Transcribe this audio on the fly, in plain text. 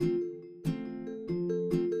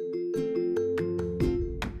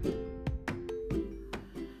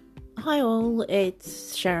Hi all,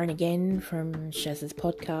 it's Sharon again from Shaz's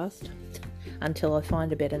podcast, until I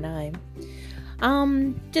find a better name.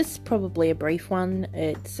 Just probably a brief one.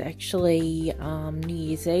 It's actually New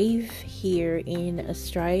Year's Eve here in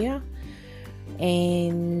Australia,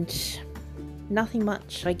 and nothing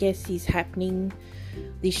much, I guess, is happening.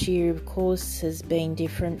 This year, of course, has been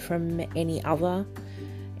different from any other,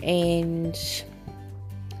 and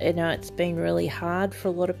it's been really hard for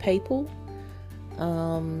a lot of people.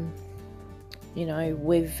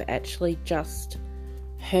 We've actually just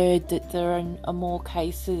heard that there are more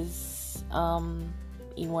cases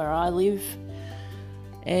in where I live,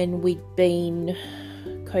 and we'd been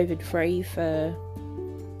COVID free for,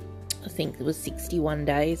 I think it was 61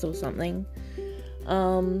 days or something.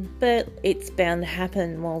 But it's bound to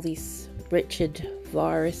happen while this wretched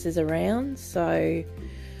virus is around, so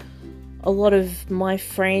a lot of my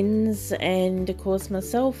friends and, of course,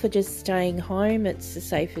 myself are just staying home. It's the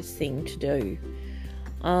safest thing to do.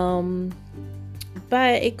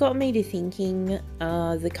 But it got me to thinking,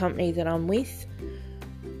 the company that I'm with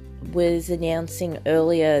was announcing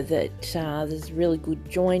earlier that there's a really good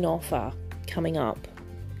join offer coming up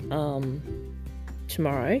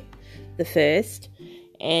tomorrow, the 1st,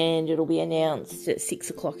 and it'll be announced at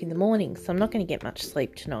 6 o'clock in the morning. So I'm not going to get much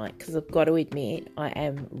sleep tonight, because I've got to admit I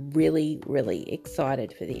am really, really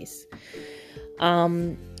excited for this.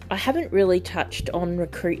 I haven't really touched on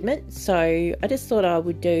recruitment, so I just thought I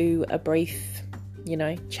would do a brief,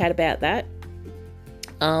 chat about that.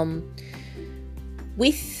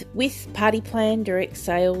 With Party Plan Direct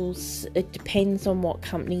Sales, it depends on what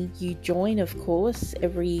company you join, of course.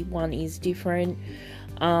 Everyone is different.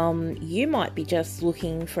 You might be just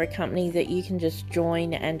looking for a company that you can just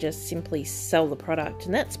join and just simply sell the product,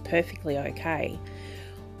 and that's perfectly okay.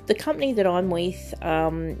 The company that I'm with,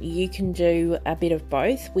 you can do a bit of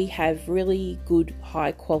both. We have really good,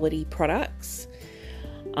 high quality products,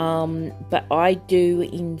 but I do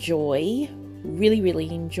really,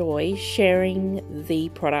 really enjoy sharing the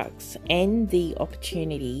products and the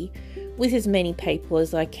opportunity with as many people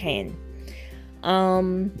as I can.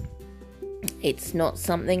 It's not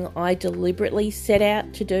something I deliberately set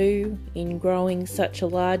out to do in growing such a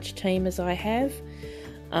large team as I have.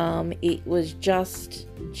 It was just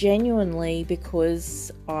genuinely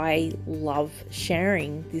because I love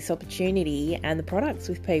sharing this opportunity and the products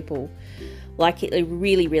with people. Like, it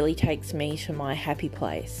really, really takes me to my happy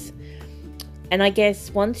place. And I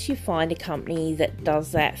guess once you find a company that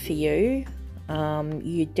does that for you,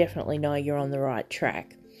 you definitely know you're on the right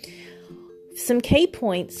track. Some key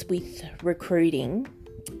points with recruiting.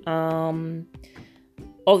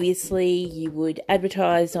 Obviously, you would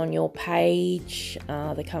advertise on your page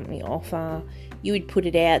the company offer. You would put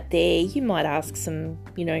it out there. You might ask some,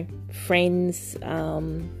 friends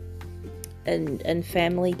and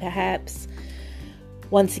family perhaps.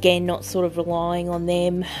 Once again, not sort of relying on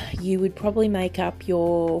them. You would probably make up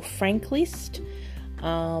your frank list.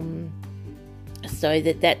 So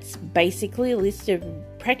that's basically a list of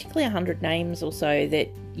practically 100 names or so that,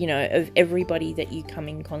 of everybody that you come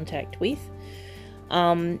in contact with.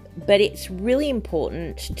 But it's really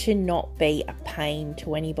important to not be a pain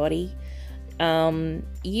to anybody.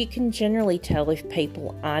 You can generally tell if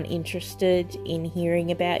people aren't interested in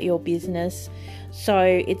hearing about your business. So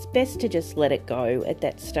it's best to just let it go at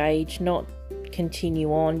that stage, not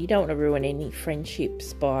continue on. You don't want to ruin any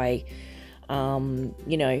friendships by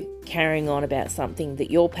carrying on about something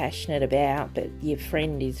that you're passionate about, but your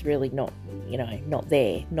friend is really not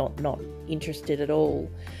there, not interested at all.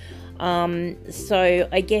 So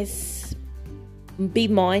I guess be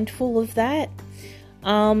mindful of that.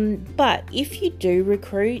 But if you do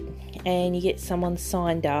recruit and you get someone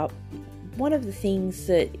signed up, one of the things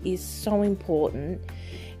that is so important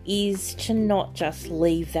is to not just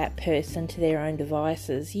leave that person to their own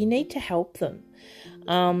devices. You need to help them.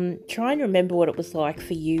 Try and remember what it was like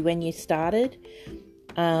for you when you started,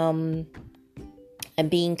 and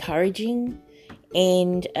be encouraging.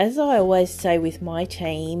 And as I always say with my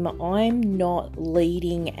team, I'm not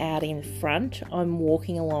leading out in front, I'm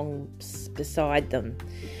walking along beside them,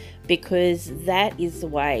 because that is the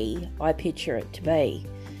way I picture it to be.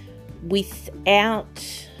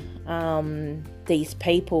 Without these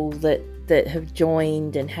people that have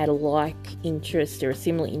joined and had a like interest or a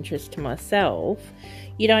similar interest to myself,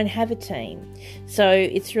 you don't have a team. So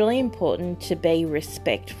it's really important to be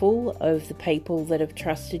respectful of the people that have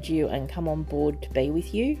trusted you and come on board to be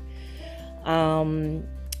with you. And,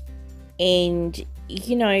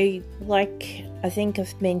 like I think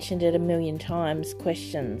I've mentioned it a million times,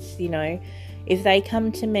 questions, if they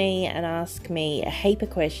come to me and ask me a heap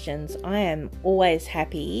of questions, I am always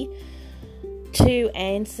happy to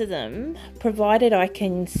answer them, provided I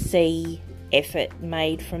can see effort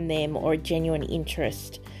made from them or a genuine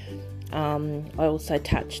interest. I also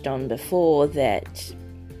touched on before that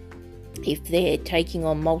if they're taking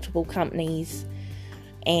on multiple companies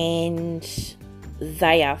and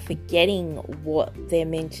they are forgetting what they're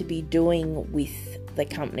meant to be doing with the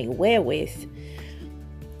company we're with,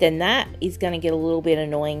 then that is going to get a little bit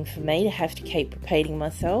annoying for me to have to keep repeating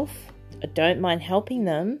myself. I don't mind helping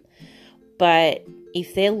them, but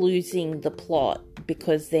if they're losing the plot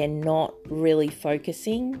because they're not really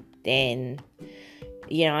focusing, then,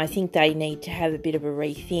 I think they need to have a bit of a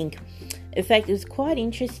rethink. In fact, it was quite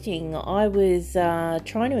interesting. I was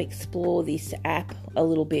trying to explore this app a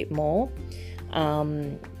little bit more.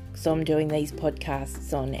 So I'm doing these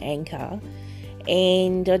podcasts on Anchor.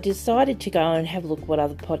 And I decided to go and have a look what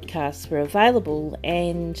other podcasts were available.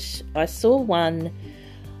 And I saw one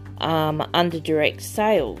under direct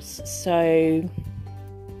sales. So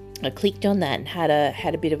I clicked on that and had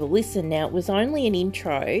a bit of a listen. Now, it was only an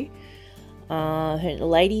intro. Her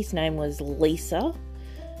lady's name was Lisa.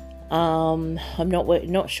 I'm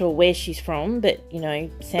not sure where she's from, but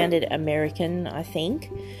sounded American, I think.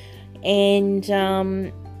 And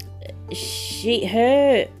she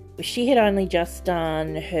had only just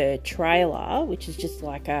done her trailer, which is just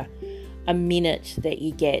like a minute that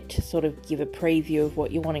you get to sort of give a preview of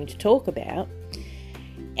what you're wanting to talk about.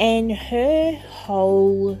 And her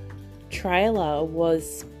whole trailer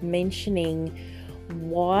was mentioning,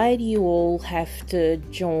 why do you all have to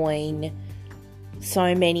join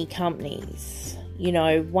so many companies?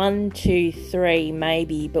 1, 2, 3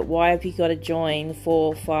 maybe, but why have you got to join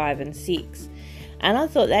 4, 5 and 6? And I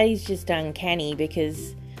thought that is just uncanny,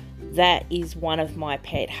 because that is one of my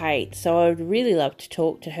pet hates. So I would really love to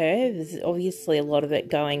talk to her. There's obviously a lot of it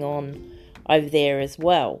going on over there as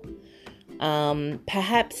well.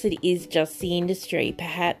 Perhaps it is just the industry.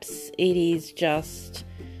 Perhaps it is just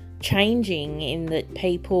changing in that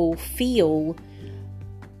people feel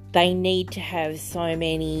they need to have so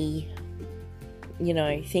many,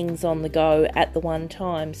 things on the go at the one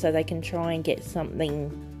time so they can try and get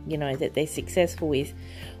something, that they're successful with.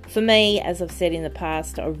 For me, as I've said in the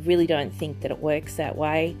past, I really don't think that it works that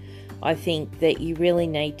way. I think that you really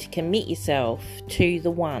need to commit yourself to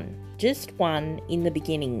the one, just one in the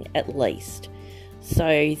beginning at least,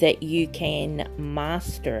 so that you can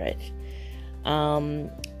master it.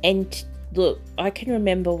 And look, I can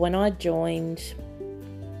remember when I joined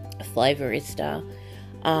Flavorista,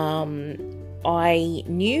 I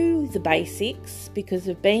knew the basics because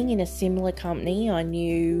of being in a similar company. I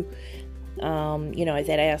knew,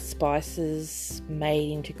 that our spices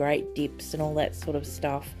made into great dips and all that sort of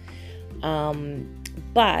stuff.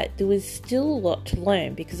 But there was still a lot to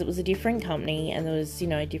learn because it was a different company and there was,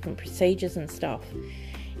 different procedures and stuff.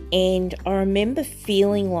 And I remember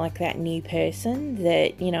feeling like that new person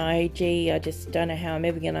that, I just don't know how I'm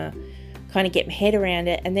ever going to kind of get my head around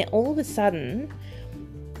it. And then all of a sudden,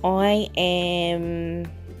 I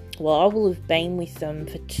will have been with them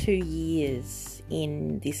for 2 years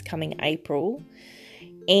in this coming April.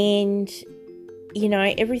 And,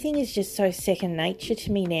 everything is just so second nature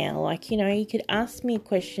to me now. Like, you could ask me a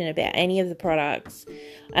question about any of the products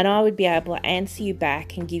and I would be able to answer you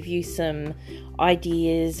back and give you some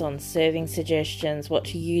ideas on serving suggestions, what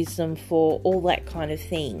to use them for, all that kind of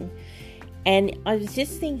thing. And I was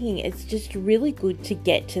just thinking, it's just really good to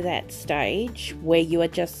get to that stage where you are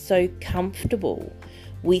just so comfortable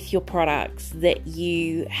with your products that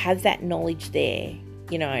you have that knowledge there,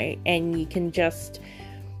 and you can just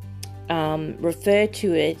refer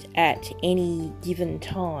to it at any given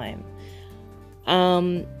time.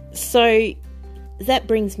 So that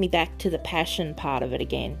brings me back to the passion part of it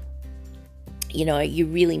again. You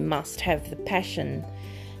really must have the passion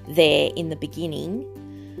there in the beginning.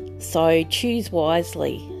 So choose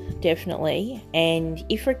wisely, definitely. And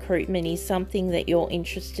if recruitment is something that you're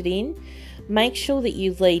interested in, make sure that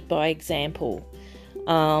you lead by example.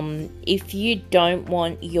 If you don't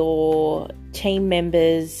want your team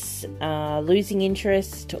members losing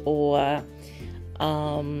interest or,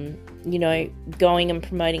 going and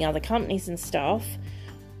promoting other companies and stuff,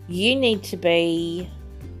 you need to be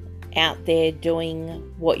out there doing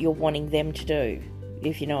what you're wanting them to do,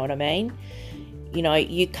 if you know what I mean.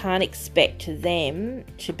 You can't expect them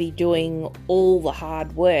to be doing all the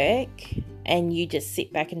hard work and you just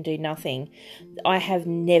sit back and do nothing. I have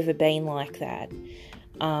never been like that.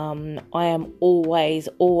 I am always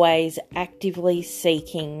actively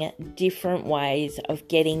seeking different ways of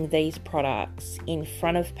getting these products in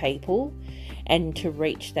front of people and to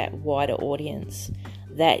reach that wider audience.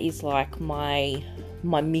 That is like my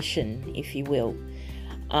mission, if you will.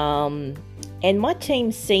 And my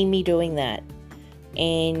team see me doing that.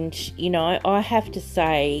 And, I have to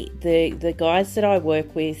say, the guys that I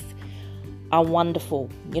work with are wonderful.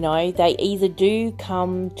 They either do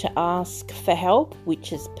come to ask for help,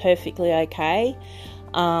 which is perfectly okay,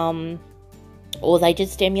 or they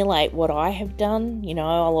just emulate what I have done.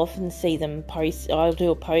 I'll often see them post. I'll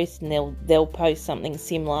do a post and they'll post something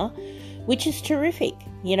similar, which is terrific.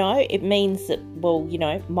 It means that,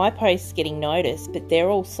 my post's getting noticed, but they're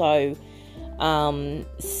also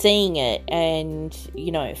seeing it and,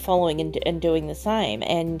 following and doing the same.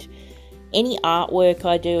 And any artwork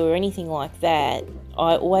I do or anything like that,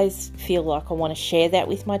 I always feel like I want to share that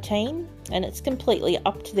with my team, and it's completely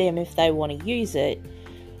up to them if they want to use it.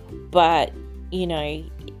 But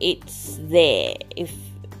it's there.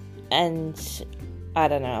 And I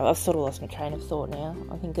don't know, I've sort of lost my train of thought now.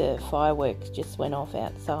 I think the fireworks just went off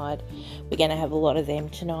outside. We're going to have a lot of them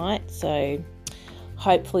tonight, so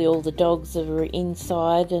hopefully all the dogs are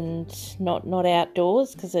inside and not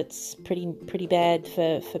outdoors, because it's pretty bad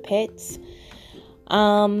for pets.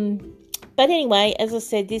 But anyway, as I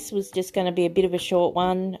said, this was just going to be a bit of a short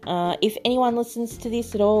one. If anyone listens to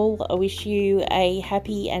this at all, I wish you a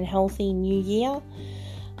happy and healthy new year.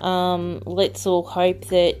 Let's all hope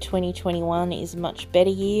that 2021 is a much better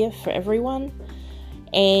year for everyone.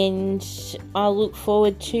 And I look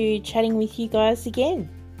forward to chatting with you guys again.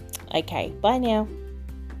 Okay, bye now.